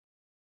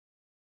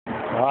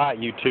Alright,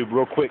 YouTube,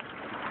 real quick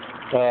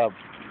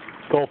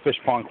goldfish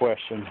pond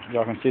question.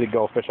 Y'all can see the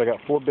goldfish. I got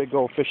 4 big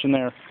goldfish in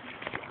there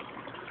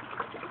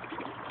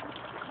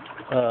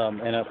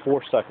and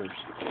 4 suckers.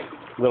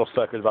 Little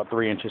suckers about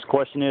 3 inches.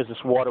 Question is, this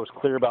water was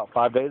clear about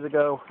 5 days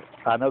ago.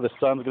 I know the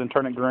sun's going to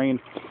turn it green.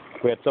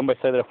 We had somebody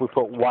say that if we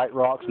put white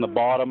rocks on the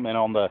bottom and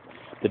on the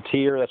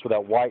tier, that's where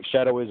that white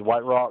shadow is,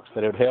 white rocks,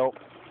 that it would help.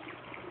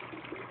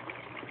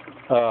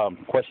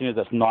 Question is,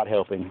 that's not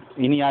helping.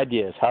 Any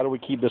ideas? How do we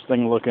keep this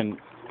thing looking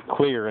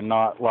clear and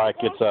not like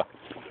it's a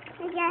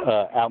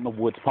out in the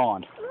woods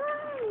pond?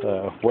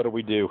 What do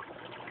we do?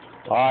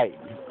 Alright,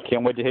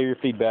 can't wait to hear your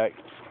feedback.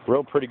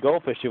 Real pretty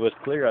goldfish. It was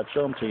clear. I'd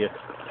show them to you.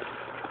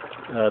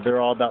 They're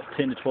all about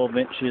 10 to 12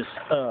 inches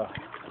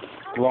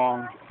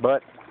long,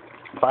 but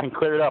if I can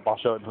clear it up, I'll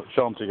show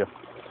them to you.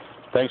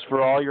 Thanks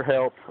for all your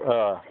help.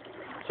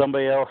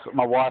 Somebody else,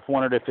 my wife,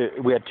 wondered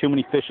if we had too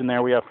many fish in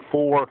there. We have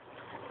 4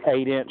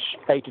 8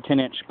 to 10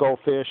 inch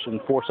goldfish and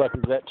 4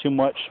 suckers. Is that too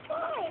much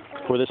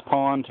for this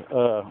pond?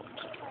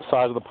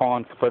 Size of the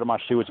pond compared to my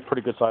shoe, it's a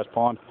pretty good sized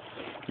pond.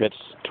 It's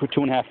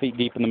 2.5 feet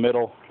deep in the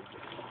middle.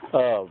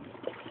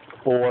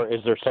 Or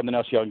is there something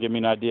else y'all can give me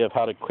an idea of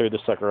how to clear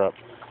this sucker up?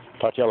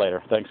 Talk to y'all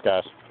later. Thanks,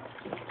 guys.